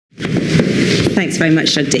Thanks very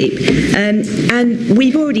much, Jugdeep. And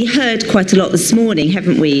we've already heard quite a lot this morning,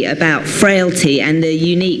 haven't we, about frailty and the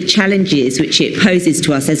unique challenges which it poses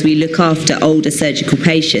to us as we look after older surgical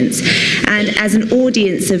patients. And as an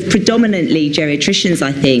audience of predominantly geriatricians,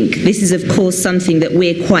 I think, this is of course something that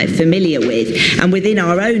we're quite familiar with. And within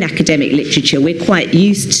our own academic literature, we're quite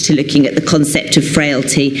used to looking at the concept of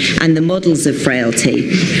frailty and the models of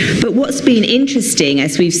frailty. But what's been interesting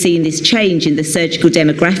as we've seen this change in the surgical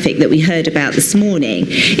demographic that we heard about this morning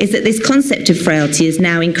is that this concept of frailty is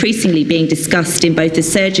now increasingly being discussed in both the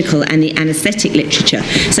surgical and the anaesthetic literature.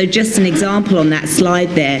 So just an example on that slide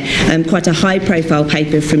there, quite a high-profile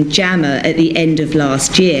paper from JAMA at the end of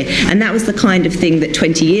last year, and that was the kind of thing that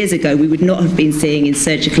 20 years ago we would not have been seeing in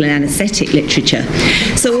surgical and anaesthetic literature.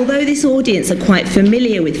 So although this audience are quite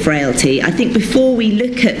familiar with frailty, I think before we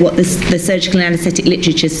look at what the surgical and anaesthetic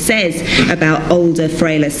literature says about older,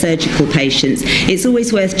 frailer surgical patients, it's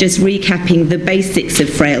always worth just recapping the basics of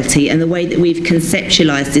frailty and the way that we've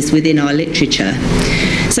conceptualised this within our literature.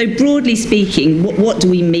 So broadly speaking, what do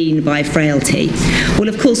we mean by frailty? Well,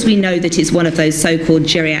 of course, we know that it's one of those so-called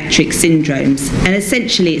geriatric syndromes, and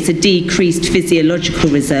essentially it's a decreased physiological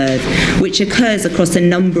reserve which occurs across a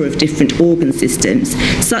number of different organ systems,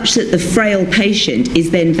 such that the frail patient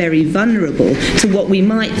is then very vulnerable to what we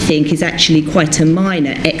might think is actually quite a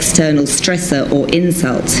minor external stressor or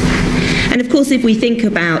insult. And of course, if we think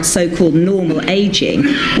about so-called normal aging,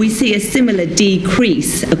 we see a similar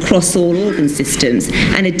decrease across all organ systems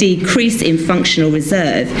and a decrease in functional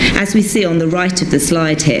reserve, as we see on the right of the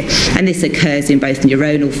slide here. And this occurs in both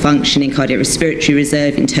neuronal function, in cardiorespiratory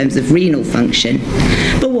reserve, in terms of renal function.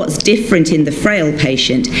 But what's different in the frail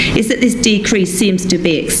patient is that this decrease seems to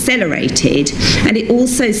be accelerated, and it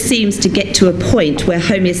also seems to get to a point where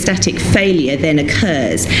homeostatic failure then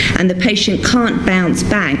occurs, and the patient can't bounce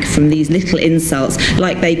back from these little insults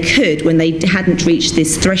like they could when they hadn't reached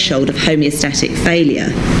this threshold of homeostatic failure.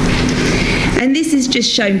 And this is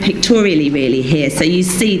just shown pictorially really here. So you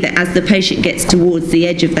see that as the patient gets towards the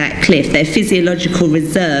edge of that cliff, their physiological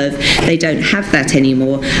reserve, they don't have that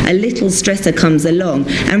anymore. A little stressor comes along,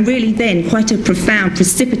 and really then quite a profound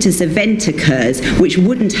precipitous event occurs, which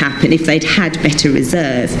wouldn't happen if they'd had better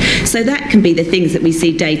reserve. So that can be the things that we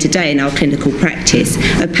see day to day in our clinical practice.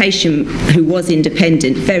 A patient who was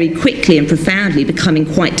independent very quickly and profoundly becoming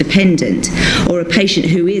quite dependent, or a patient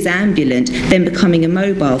who is ambulant then becoming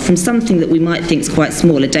immobile from something that we might think is quite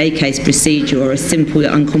small, a day case procedure or a simple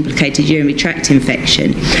uncomplicated urinary tract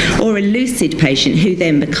infection, or a lucid patient who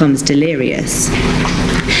then becomes delirious.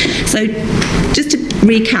 So just to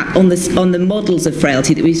recap on the models of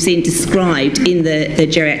frailty that we've seen described in the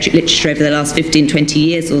geriatric literature over the last 15, 20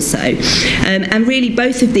 years or so. And really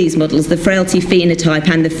both of these models, the frailty phenotype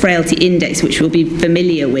and the frailty index, which we'll be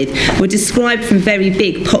familiar with, were described from very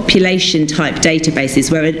big population type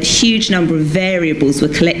databases where a huge number of variables were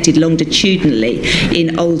collected longitudinally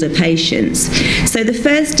in older patients. So the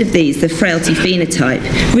first of these, the frailty phenotype,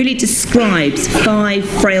 really describes 5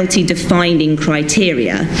 frailty defining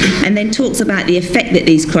criteria and then talks about the effect that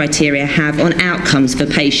these criteria have on outcomes for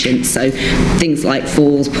patients, so things like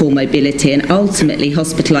falls, poor mobility, and ultimately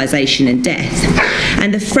hospitalisation and death.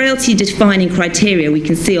 And the frailty defining criteria we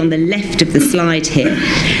can see on the left of the slide here.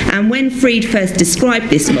 And when Fried first described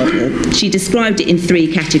this model, she described it in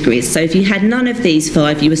 3 categories. So if you had none of these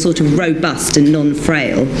 5, you were sort of robust and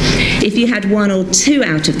non-frail. If you had 1 or 2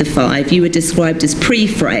 out of the 5, you were described as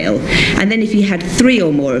pre-frail. And then if you had 3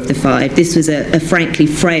 or more of the 5, this was a frankly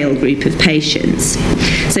frail group of patients.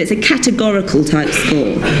 So it's a categorical type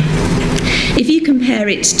score. If you compare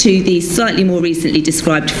it to the slightly more recently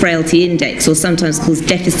described frailty index, or sometimes called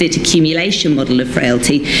deficit accumulation model of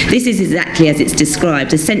frailty, this is exactly as it's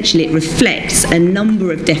described. Essentially, it reflects a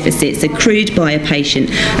number of deficits accrued by a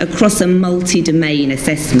patient across a multi-domain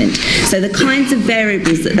assessment. So the kinds of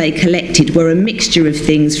variables that they collected were a mixture of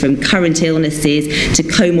things from current illnesses to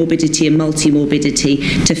comorbidity and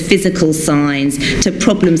multimorbidity to physical signs to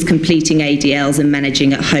problems completing ADLs and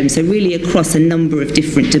managing at home. So really across a number of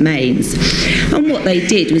different domains. And what they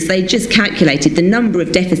did was they just calculated the number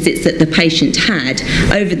of deficits that the patient had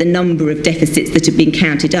over the number of deficits that had been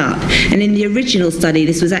counted up. And in the original study,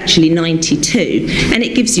 this was actually 92. And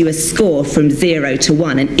it gives you a score from 0 to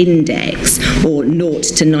 1, an index, or 0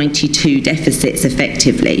 to 92 deficits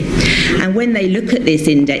effectively. And when they look at this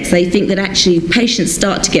index, they think that actually patients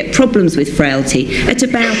start to get problems with frailty at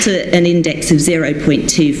about an index of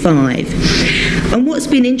 0.25. And what's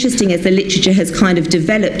been interesting as the literature has kind of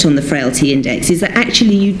developed on the Frailty Index is that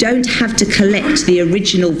actually you don't have to collect the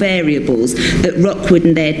original variables that Rockwood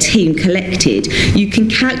and their team collected. You can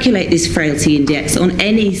calculate this Frailty Index on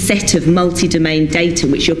any set of multi-domain data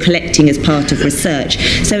which you're collecting as part of research.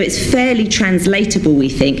 So it's fairly translatable, we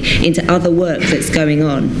think, into other work that's going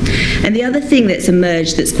on. And the other thing that's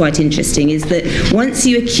emerged that's quite interesting is that once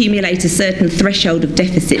you accumulate a certain threshold of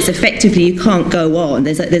deficits, effectively you can't go on.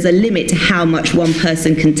 There's a limit to how much one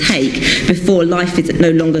person can take before life is no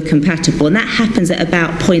longer compatible. And that happens at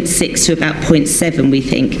about 0.6 to about 0.7, we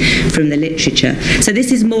think, from the literature. So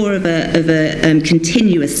this is more of a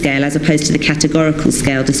continuous scale as opposed to the categorical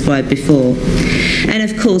scale described before. And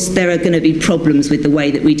of course, there are going to be problems with the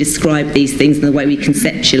way that we describe these things and the way we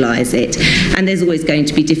conceptualize it. And there's always going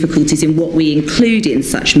to be difficulties in what we include in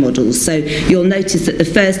such models. So you'll notice that the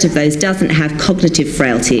first of those doesn't have cognitive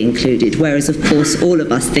frailty included, whereas of course all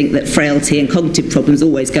of us think that frailty and cognitive problems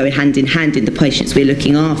always go hand in hand in the patients we're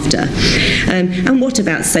looking after. And what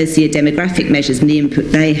about socio-demographic measures and the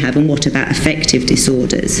input they have, and what about affective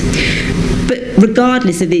disorders? But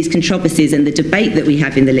regardless of these controversies and the debate that we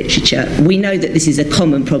have in the literature, we know that this is a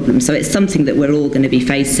common problem, so it's something that we're all going to be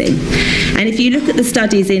facing. And if you look at the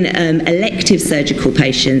studies in elective surgical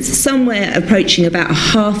patients, somewhere approaching about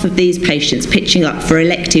half of these patients pitching up for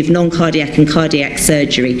elective non-cardiac and cardiac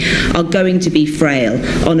surgery are going to be frail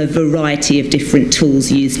on a variety of different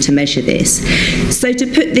tools used to measure this. So to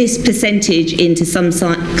put this percentage into some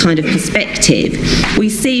kind of perspective, we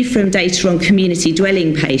see from data on community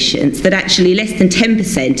dwelling patients that actually less than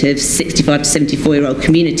 10% of 65 to 74-year-old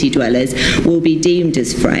community dwellers will be deemed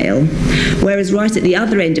as frail, whereas right at the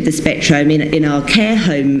other end of the spectrum, in our care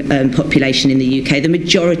home population in the UK, the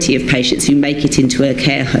majority of patients who make it into a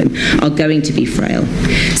care home are going to be frail.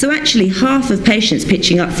 So actually half of patients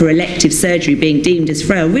pitching up for elective surgery being deemed as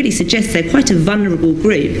frail really suggests they're quite a vulnerable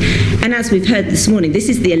group. And as we've heard this morning, this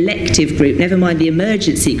is the elective group, never mind the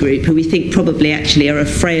emergency group, who we think probably actually are a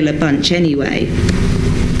frailer bunch anyway.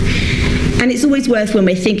 And it's always worth, when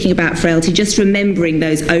we're thinking about frailty, just remembering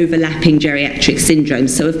those overlapping geriatric syndromes.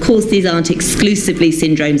 So of course these aren't exclusively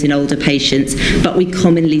syndromes in older patients, but we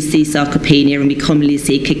commonly see sarcopenia and we commonly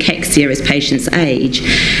see cachexia as patients age.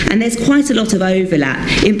 And there's quite a lot of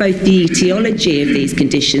overlap in both the etiology of these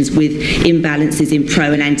conditions, with imbalances in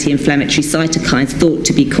pro and anti-inflammatory cytokines thought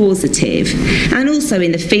to be causative, and also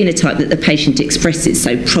in the phenotype that the patient expresses,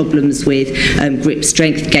 so problems with grip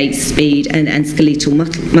strength, gait speed and skeletal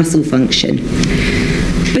muscle function.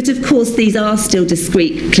 But of course these are still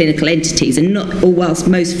discrete clinical entities, and whilst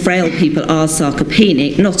most frail people are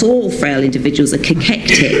sarcopenic, not all frail individuals are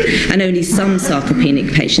cachectic, and only some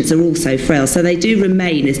sarcopenic patients are also frail, so they do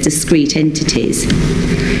remain as discrete entities.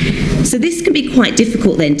 So this can be quite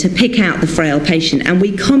difficult then to pick out the frail patient, and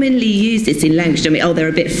we commonly use this in language. I mean, oh, they're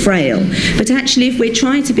a bit frail. But actually, if we're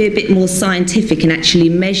trying to be a bit more scientific and actually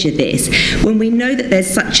measure this, when we know that there's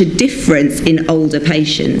such a difference in older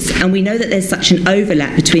patients, and we know that there's such an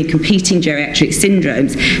overlap between competing geriatric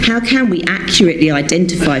syndromes, how can we accurately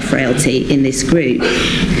identify frailty in this group?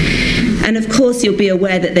 And of course you'll be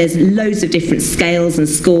aware that there's loads of different scales and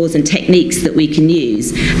scores and techniques that we can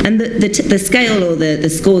use, and the scale or the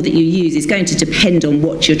score that you use is going to depend on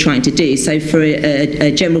what you're trying to do. So for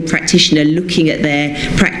a general practitioner looking at their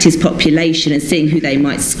practice population and seeing who they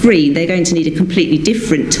might screen, they're going to need a completely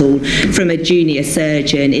different tool from a junior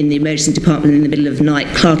surgeon in the emergency department in the middle of the night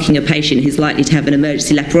clerking a patient who's likely to have an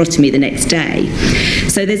emergency laparotomy the next day.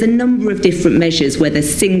 So there's a number of different measures, whether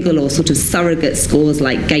single or sort of surrogate scores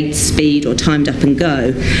like gait speed or timed up and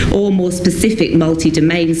go, or more specific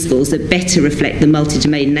multi-domain scores that better reflect the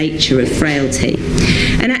multi-domain nature of frailty.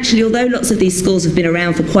 And actually, although lots of these scores have been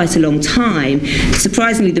around for quite a long time,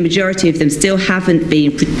 surprisingly the majority of them still haven't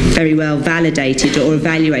been very well validated or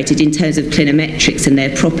evaluated in terms of clinometrics and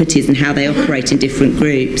their properties and how they operate in different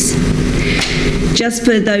groups. Just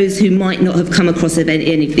for those who might not have come across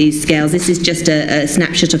any of these scales, this is just a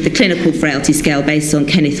snapshot of the clinical frailty scale based on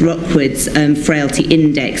Kenneth Rockwood's Frailty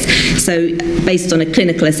Index. So based on a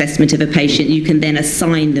clinical assessment of a patient, you can then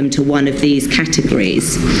assign them to one of these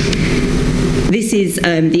categories. This is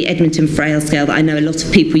the Edmonton Frail scale that I know a lot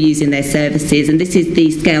of people use in their services, and this is the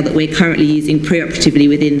scale that we're currently using preoperatively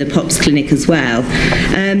within the POPS clinic as well.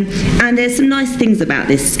 And there's some nice things about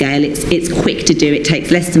this scale. It's quick to do. It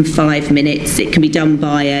takes less than 5 minutes. It can be done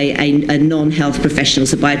by a non-health professional,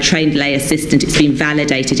 so by a trained lay assistant. It's been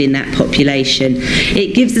validated in that population.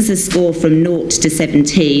 It gives us a score from 0 to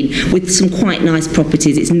 17 with some quite nice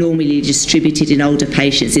properties. It's normally distributed in older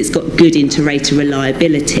patients. It's got good inter-rater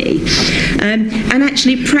reliability. And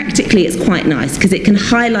actually, practically, it's quite nice because it can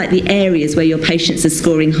highlight the areas where your patients are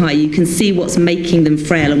scoring high. You can see what's making them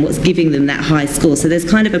frail and what's giving them that high score. So there's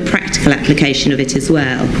kind of a practical application of it as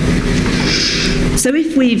well. So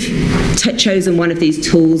if we've chosen one of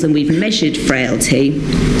these tools and we've measured frailty,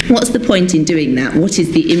 what's the point in doing that? What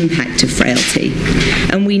is the impact of frailty?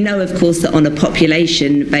 And we know, of course, that on a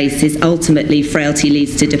population basis, ultimately frailty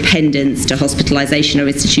leads to dependence, to hospitalisation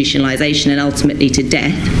or institutionalisation, and ultimately to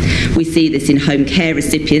death. We see this in home care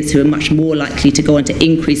recipients who are much more likely to go on to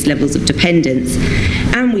increased levels of dependence.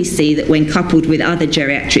 And we see that when coupled with other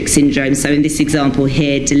geriatric syndromes, so in this example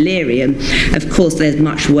here, delirium, of course there's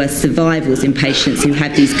much worse survivals in patients who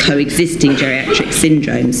have these coexisting geriatric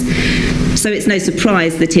syndromes. So it's no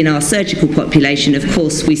surprise that in our surgical population, of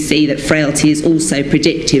course, we see that frailty is also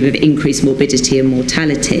predictive of increased morbidity and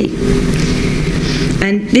mortality.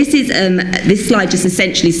 And this slide just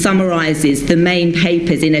essentially summarises the main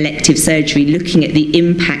papers in elective surgery looking at the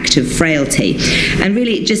impact of frailty. And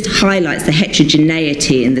really it just highlights the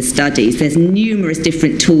heterogeneity in the studies. There's numerous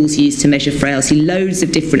different tools used to measure frailty, loads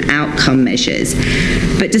of different outcome measures.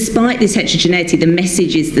 But despite this heterogeneity, the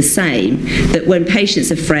message is the same, that when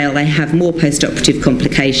patients are frail, they have more post-operative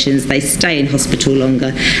complications, they stay in hospital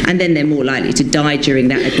longer, and then they're more likely to die during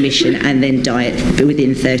that admission and then die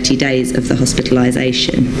within 30 days of the hospitalisation.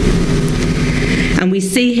 And we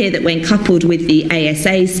see here that when coupled with the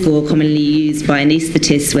ASA score commonly used by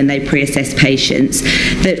anaesthetists when they pre-assess patients,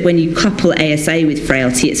 that when you couple ASA with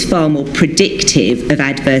frailty, it's far more predictive of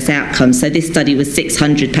adverse outcomes. So this study was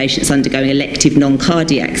 600 patients undergoing elective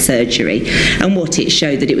non-cardiac surgery, and what it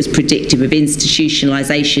showed that it was predictive of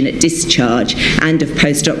institutionalisation at discharge and of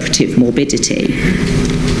post-operative morbidity.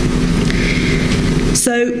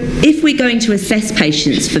 So if we're going to assess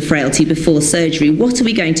patients for frailty before surgery, what are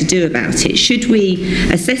we going to do about it? Should we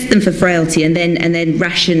assess them for frailty and then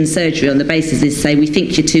ration surgery on the basis of, say, we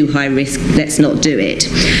think you're too high risk, let's not do it?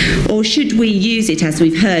 Or should we use it, as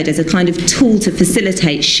we've heard, as a kind of tool to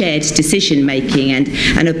facilitate shared decision making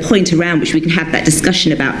and a point around which we can have that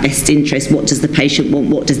discussion about best interest? What does the patient want?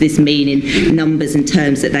 What does this mean in numbers and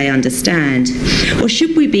terms that they understand? Or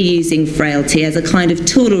should we be using frailty as a kind of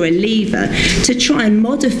tool or a lever to try and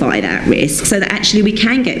modify that risk so that actually we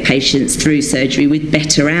can get patients through surgery with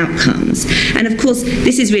better outcomes? And of course,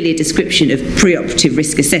 this is really a description of preoperative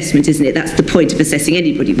risk assessment, isn't it? That's the point of assessing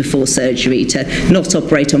anybody before surgery, to not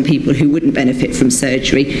operate on people who wouldn't benefit from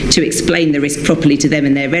surgery, to explain the risk properly to them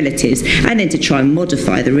and their relatives, and then to try and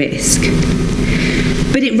modify the risk.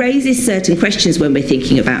 But it raises certain questions when we're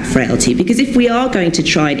thinking about frailty, because if we are going to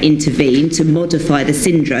try and intervene to modify the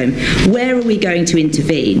syndrome, where are we going to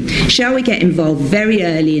intervene? Shall we get involved very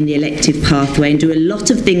early in the elective pathway and do a lot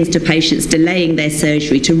of things to patients delaying their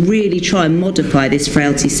surgery to really try and modify this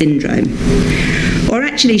frailty syndrome? Or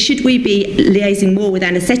actually, should we be liaising more with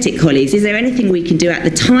anaesthetic colleagues? Is there anything we can do at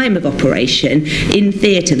the time of operation in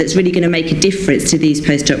theatre that's really going to make a difference to these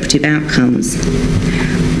post-operative outcomes?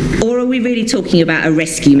 Or are we really talking about a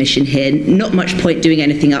rescue mission here? Not much point doing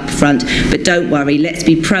anything up front, but don't worry, let's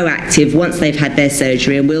be proactive once they've had their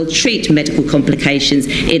surgery, and we'll treat medical complications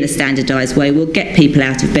in a standardised way. We'll get people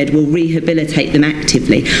out of bed, we'll rehabilitate them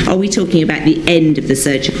actively. Are we talking about the end of the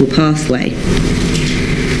surgical pathway?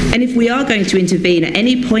 And if we are going to intervene at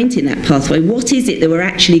any point in that pathway, what is it that we're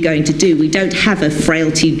actually going to do? We don't have a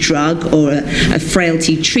frailty drug or a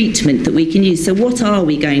frailty treatment that we can use. So what are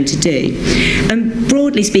we going to do? And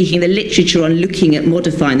broadly speaking, the literature on looking at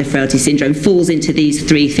modifying the frailty syndrome falls into these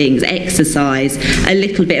three things: exercise, a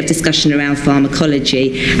little bit of discussion around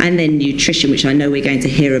pharmacology, and then nutrition, which I know we're going to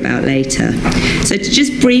hear about later. So to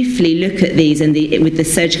just briefly look at these and with the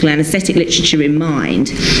surgical anaesthetic literature in mind,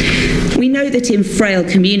 we know that in frail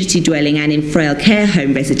community dwelling and in frail care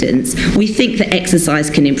home residents, we think that exercise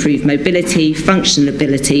can improve mobility, functional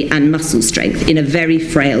ability and muscle strength in a very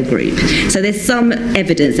frail group. So there's some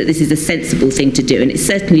evidence that this is a sensible thing to do, and it's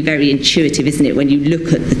certainly very intuitive, isn't it, when you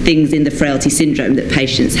look at the things in the frailty syndrome that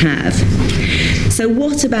patients have. So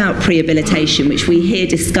what about prehabilitation, which we hear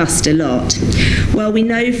discussed a lot? Well, we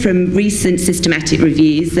know from recent systematic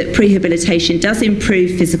reviews that prehabilitation does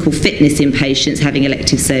improve physical fitness in patients having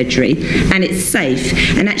elective surgery, and it's safe.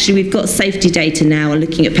 And actually we've got safety data now on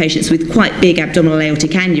looking at patients with quite big abdominal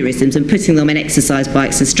aortic aneurysms and putting them on exercise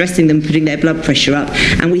bikes and stressing them, putting their blood pressure up,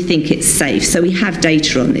 and we think it's safe. So we have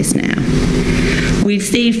data on this now. We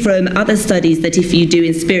see from other studies that if you do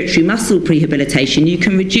inspiratory muscle prehabilitation, you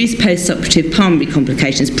can reduce post-operative pulmonary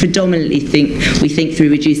complications, predominantly we think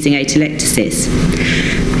through reducing atelectasis.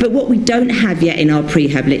 But what we don't have yet in our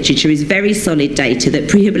prehab literature is very solid data that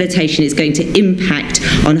prehabilitation is going to impact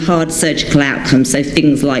on hard surgical outcomes, so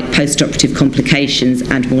things like post-operative complications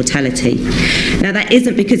and mortality. Now, that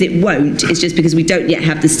isn't because it won't, it's just because we don't yet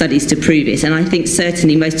have the studies to prove it, and I think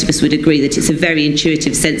certainly most of us would agree that it's a very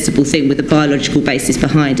intuitive, sensible thing with a biological basis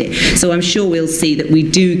behind it. So I'm sure we'll see that we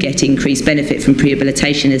do get increased benefit from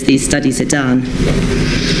prehabilitation as these studies are done.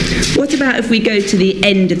 What about if we go to the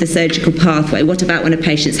end of the surgical pathway? What about when a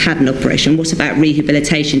patient's had an operation? What about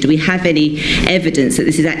rehabilitation? Do we have any evidence that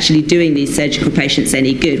this is actually doing these surgical patients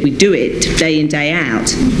any good? We do it day in, day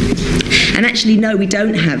out. And actually, no, we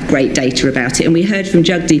don't have great data about it. And we heard from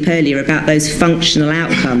Jugdeep earlier about those functional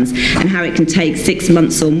outcomes and how it can take 6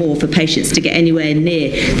 months or more for patients to get anywhere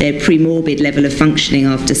near their pre-morbid level of functioning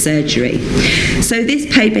after surgery. So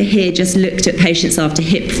this paper here just looked at patients after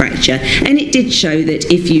hip fracture, and it did show that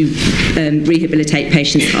if you rehabilitate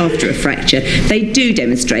patients after a fracture, they do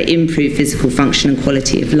demonstrate improved physical function and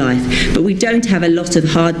quality of life. But we don't have a lot of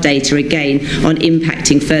hard data, again, on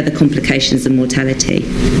impacting further complications and mortality.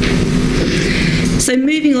 So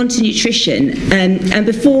moving on to nutrition, and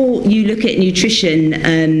before you look at nutrition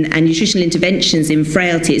and nutritional interventions in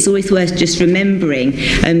frailty, it's always worth just remembering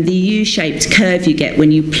the U-shaped curve you get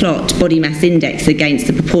when you plot body mass index against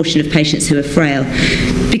the proportion of patients who are frail.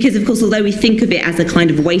 Because, of course, although we think of it as a kind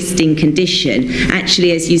of wasting condition,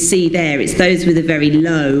 actually, as you see there, it's those with a very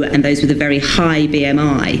low and those with a very high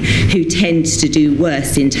BMI who tend to do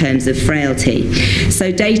worse in terms of frailty.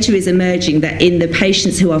 So data is emerging that in the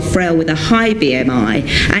patients who are frail with a high BMI,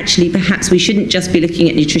 actually perhaps we shouldn't just be looking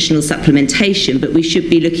at nutritional supplementation, but we should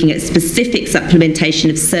be looking at specific supplementation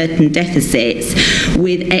of certain deficits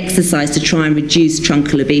with exercise to try and reduce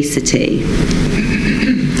truncal obesity.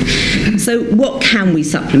 So what can we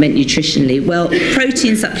supplement nutritionally? Well,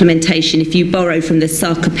 protein supplementation, if you borrow from the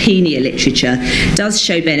sarcopenia literature, does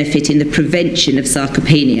show benefit in the prevention of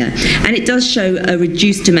sarcopenia, and it does show a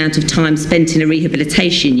reduced amount of time spent in a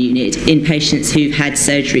rehabilitation unit in patients who've had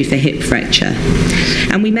surgery for hip fracture.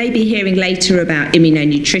 And we may be hearing later about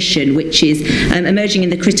immunonutrition, which is emerging in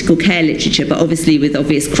the critical care literature, but obviously with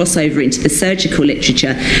obvious crossover into the surgical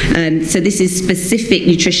literature. So this is specific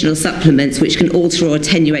nutritional supplements which can alter or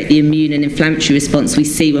attenuate the immune and inflammatory response we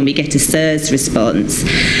see when we get a SIRS response.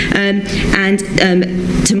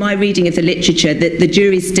 To my reading of the literature, the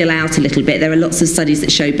jury's still out a little bit. There are lots of studies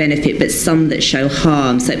that show benefit, but some that show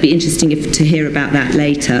harm. So it'd be interesting to hear about that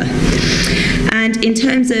later. And in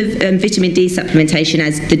terms of vitamin D supplementation,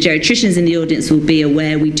 as the geriatricians in the audience will be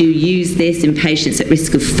aware, we do use this in patients at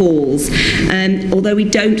risk of falls, although we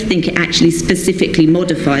don't think it actually specifically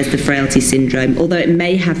modifies the frailty syndrome, although it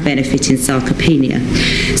may have benefit in sarcopenia.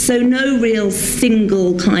 So no real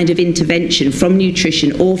single kind of intervention from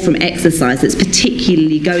nutrition or from exercise that's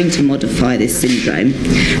particularly going to modify this syndrome,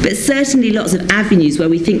 but certainly lots of avenues where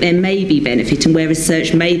we think there may be benefit and where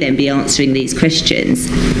research may then be answering these questions.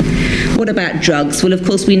 What about drugs? Well, of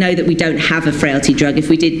course, we know that we don't have a frailty drug. If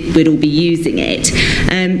we did, we'd all be using it.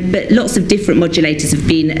 But lots of different modulators have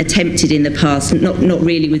been attempted in the past, not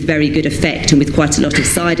really with very good effect and with quite a lot of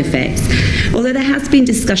side effects. Although there has been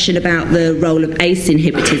discussion about the role of ACE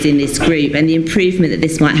inhibitors in this group and the improvement that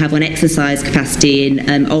this might have on exercise capacity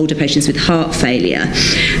in older patients with heart failure.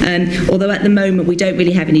 Although at the moment we don't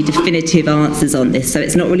really have any definitive answers on this, so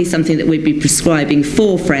it's not really something that we'd be prescribing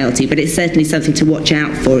for frailty, but it's certainly something to watch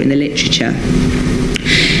out for in the literature.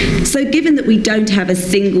 So given that we don't have a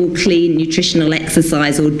single clean nutritional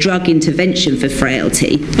exercise or drug intervention for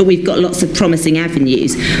frailty, but we've got lots of promising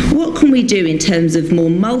avenues, what can we do in terms of more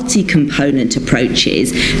multi-component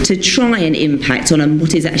approaches to try and impact on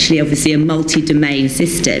what is actually obviously a multi-domain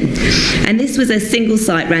system? And this was a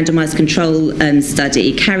single-site randomised control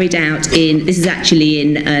study carried out this is actually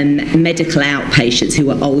in medical outpatients who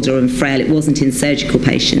were older and frail. It wasn't in surgical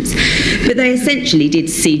patients. But they essentially did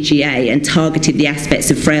CGA and targeted the aspects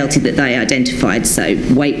of frailty that they identified, so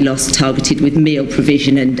weight loss targeted with meal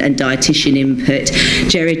provision and dietitian input.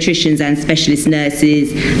 Geriatricians and specialist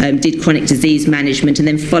nurses did chronic disease management and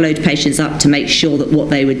then followed patients up to make sure that what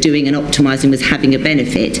they were doing and optimising was having a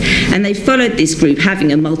benefit. And they followed this group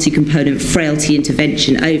having a multi-component frailty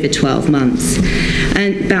intervention over 12 months.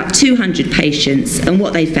 And about 200 patients, and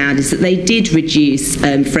what they found is that they did reduce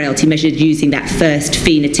frailty measured using that first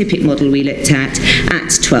phenotypic model we looked at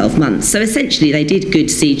 12 months. So essentially they did good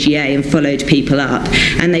CGA and followed people up,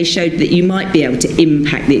 and they showed that you might be able to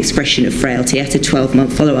impact the expression of frailty at a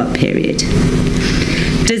 12-month follow-up period.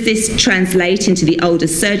 Does this translate into the older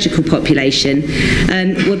surgical population?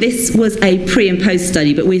 Well, this was a pre and post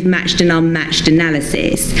study, but we've matched and unmatched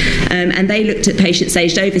analysis. And they looked at patients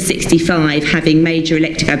aged over 65 having major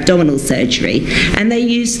elective abdominal surgery. And they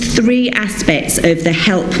used 3 aspects of the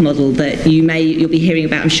HELP model that you'll be hearing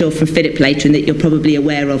about, I'm sure, from Philip later, and that you're probably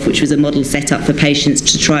aware of, which was a model set up for patients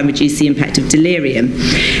to try and reduce the impact of delirium.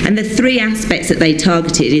 And the 3 aspects that they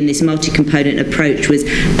targeted in this multi-component approach was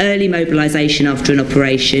early mobilisation after an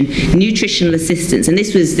operation, nutritional assistance, and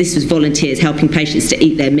this was volunteers helping patients to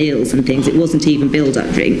eat their meals and things. It wasn't even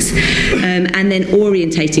build-up drinks. And then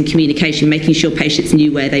orientating communication, making sure patients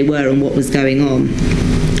knew where they were and what was going on.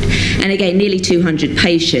 And again, nearly 200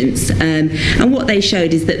 patients. And what they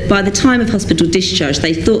showed is that by the time of hospital discharge,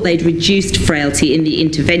 they thought they'd reduced frailty in the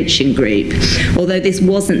intervention group, although this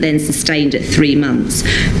wasn't then sustained at 3 months.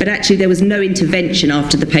 But actually, there was no intervention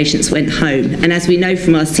after the patients went home. And as we know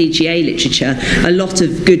from our CGA literature, a lot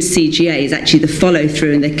of good CGA is actually the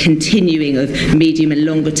follow-through and the continuing of medium and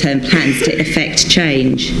longer-term plans to effect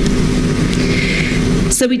change.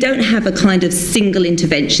 So we don't have a kind of single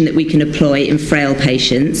intervention that we can employ in frail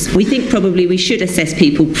patients. We think probably we should assess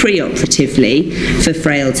people pre-operatively for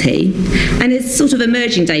frailty. And it's sort of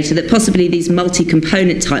emerging data that possibly these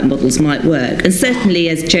multi-component type models might work. And certainly,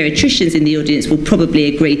 as geriatricians in the audience will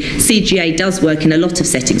probably agree, CGA does work in a lot of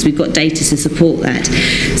settings. We've got data to support that.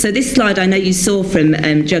 So this slide I know you saw from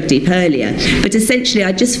Jugdeep earlier, but essentially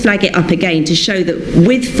I just flag it up again to show that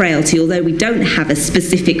with frailty, although we don't have a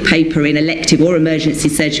specific paper in elective or emergency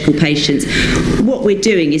surgical patients, what we're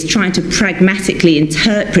doing is trying to pragmatically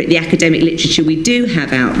interpret the academic literature we do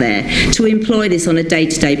have out there to employ this on a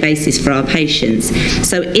day-to-day basis for our patients.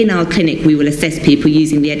 So in our clinic we will assess people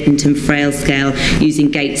using the Edmonton Frail Scale,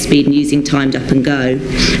 using gait speed and using timed up and go.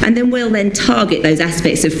 And then we'll then target those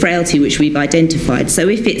aspects of frailty which we've identified. So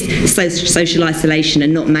if it's social isolation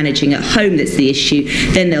and not managing at home that's the issue,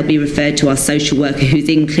 then they'll be referred to our social worker who's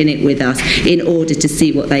in clinic with us in order to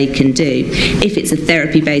see what they can do. If it's a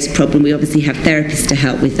therapy-based problem, we obviously have therapists to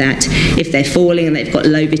help with that. If they're falling and they've got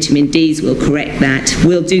low vitamin Ds, we'll correct that.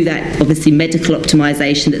 We'll do that, obviously, medical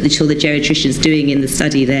optimisation that the geriatrician's doing in the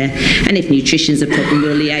study there. And if nutrition's a problem,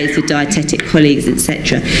 we'll liaise with dietetic colleagues,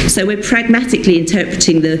 etc. So we're pragmatically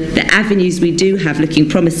interpreting the avenues we do have looking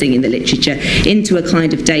promising in the literature into a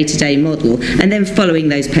kind of day-to-day model, and then following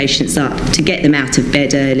those patients up to get them out of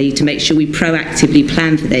bed early, to make sure we proactively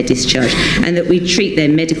plan for their discharge, and that we treat their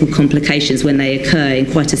medical complications when they occur in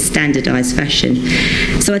quite a standardised fashion.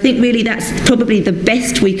 So I think really that's probably the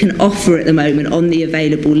best we can offer at the moment on the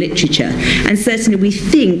available literature. And certainly we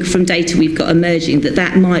think from data we've got emerging that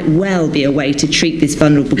that might well be a way to treat this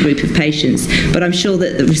vulnerable group of patients. But I'm sure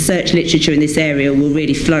that the research literature in this area will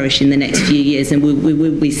really flourish in the next few years, and we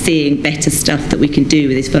will be seeing better stuff that we can do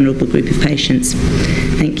with this vulnerable group of patients.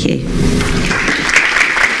 Thank you.